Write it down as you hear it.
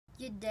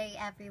Good day,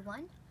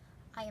 everyone.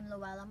 I am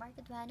Louella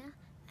Duena,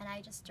 and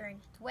I just turned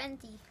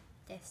 20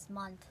 this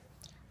month.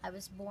 I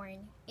was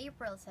born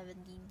April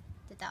 17,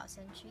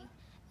 2003,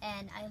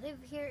 and I live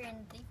here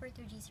in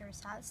 342G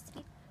South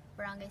Street,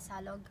 Barangay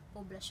Salog,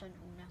 Poblacion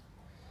Una.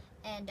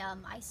 And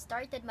I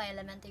started my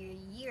elementary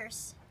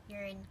years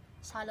here in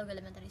Salog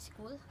Elementary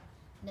School,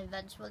 and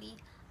eventually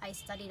I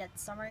studied at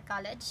SAMAR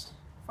College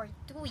for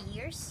 2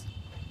 years,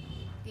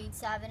 grade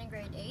 7 and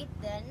grade 8.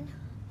 Then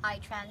I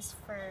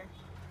transferred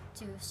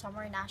to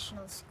SAMAR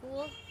National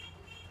School.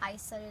 I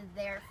studied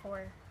there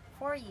for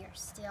 4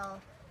 years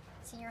till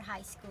senior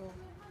high school.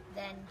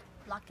 Then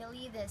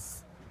luckily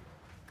this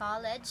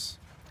college,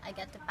 I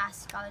get to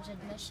pass college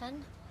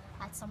admission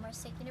at SAMAR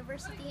State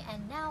University,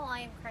 and now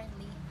I am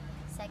currently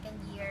second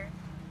year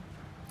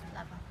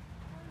level.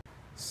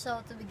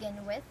 So to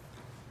begin with,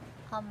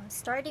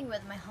 starting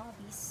with my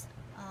hobbies,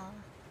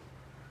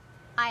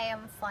 I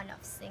am fond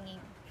of singing.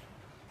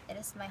 It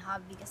is my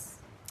hobby because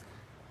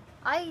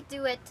I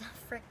do it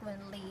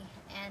frequently,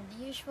 and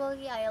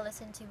usually I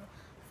listen to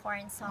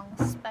foreign songs,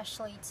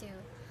 especially to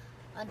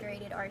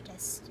underrated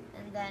artists.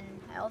 And then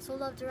I also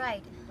love to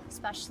write,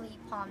 especially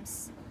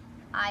poems.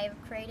 I've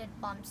created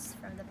poems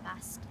from the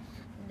past.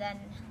 And then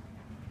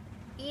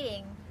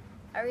eating,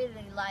 I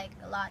really like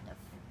a lot of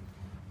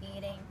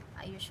eating.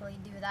 I usually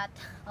do that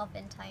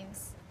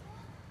oftentimes.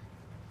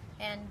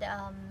 And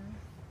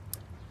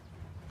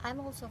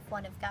I'm also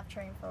fond of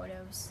capturing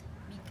photos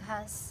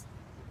because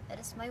it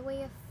is my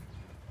way of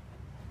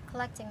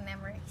collecting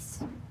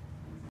memories.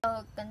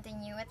 So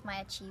continue with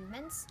my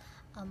achievements.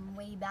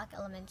 Way back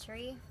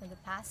elementary for the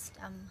past,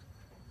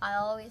 I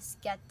always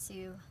get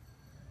to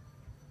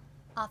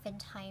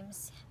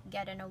oftentimes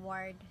get an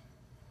award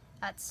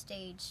at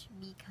stage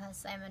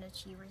because I'm an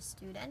achiever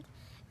student,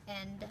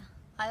 and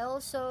I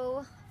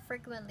also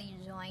frequently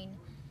join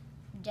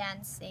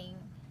dancing,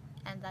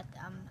 and that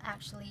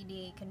actually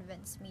they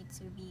convinced me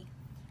to be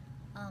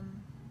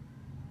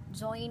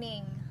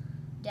joining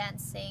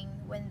dancing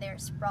when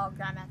there's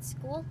program at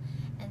school.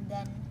 And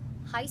then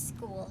high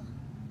school,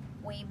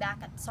 way back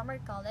at SAMAR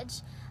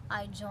College,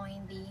 I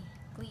joined the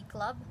Glee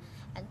Club,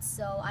 and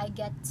so I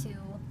get to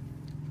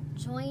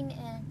join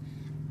in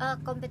a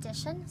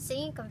competition,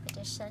 singing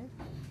competition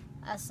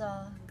as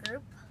a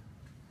group.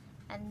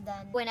 And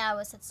then when I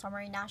was at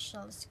SAMAR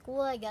National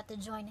School, I got to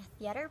join a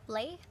theater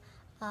play.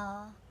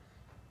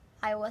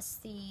 I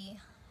was the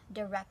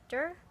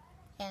director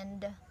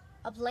and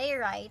a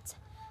playwright,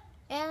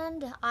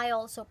 and I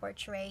also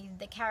portrayed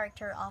the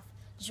character of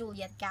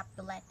Juliet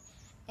Capulet.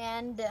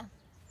 And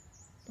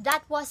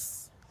that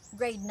was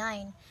grade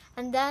 9.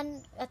 And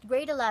then at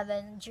grade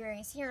 11,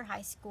 during senior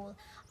high school,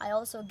 I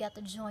also get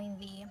to join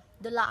the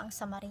Dulaang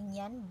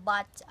Samarinian,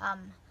 but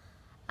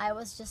I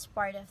was just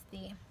part of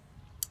the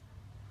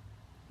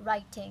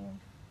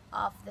writing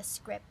of the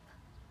script.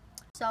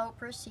 So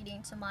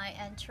proceeding to my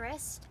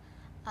interest,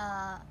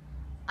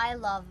 I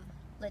love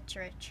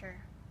literature.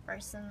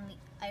 Personally,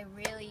 I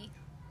really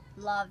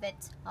love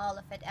it, all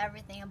of it,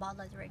 everything about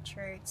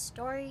literature. It's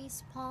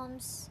stories,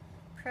 poems,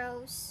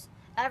 prose,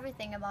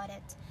 everything about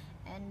it.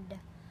 And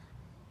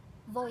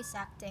voice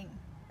acting,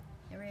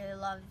 I really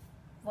love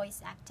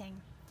voice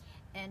acting.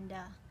 And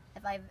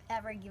if I've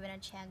ever given a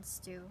chance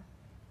to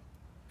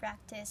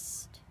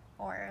practice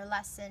or a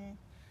lesson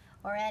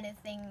or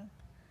anything,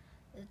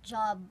 a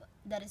job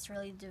that is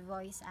really to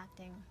voice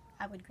acting,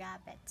 I would grab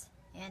it.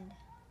 And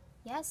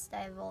yes,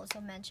 I've also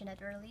mentioned it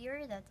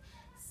earlier that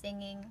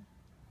singing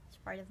is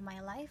part of my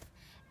life,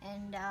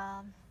 and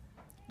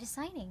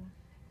designing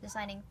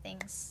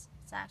things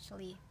is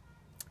actually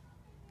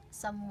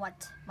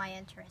somewhat my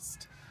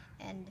interest.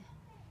 And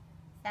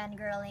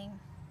fangirling,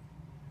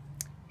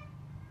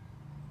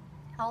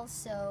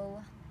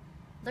 also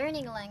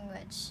learning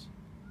language,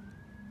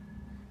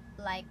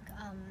 like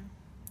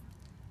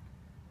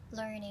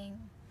learning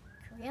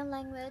Korean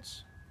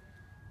language,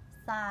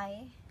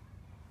 Thai,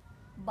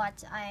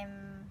 but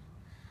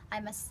I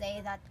must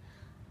say that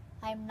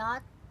I'm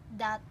not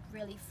that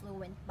really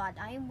fluent, but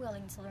I am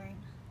willing to learn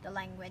the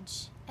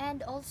language.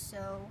 And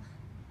also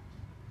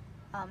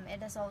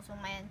it is also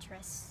my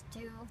interest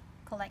to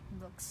collect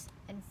books.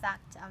 In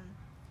fact,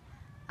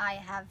 I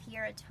have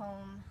here at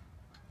home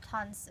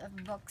tons of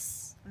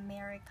books,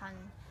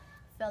 American,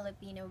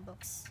 Filipino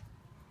books.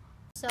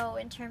 So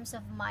in terms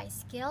of my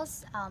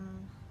skills,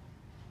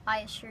 I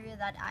assure you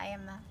that I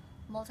am a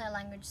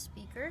multi-language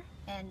speaker,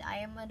 and I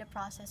am in the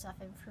process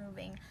of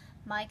improving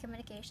my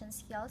communication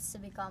skills to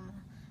become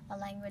a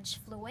language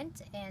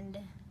fluent. And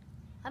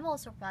I'm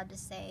also proud to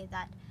say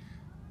that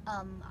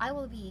I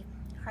will be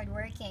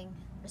hardworking,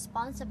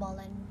 responsible,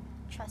 and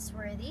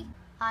trustworthy.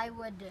 I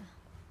would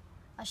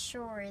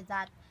assure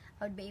that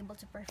I would be able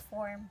to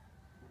perform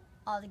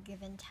all the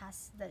given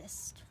tasks that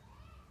is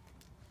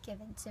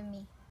given to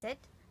me. That's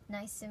it.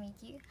 Nice to meet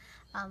you.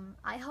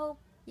 I hope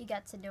you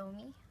get to know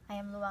me. I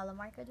am Louella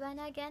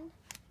Duena again.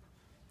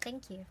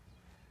 Thank you.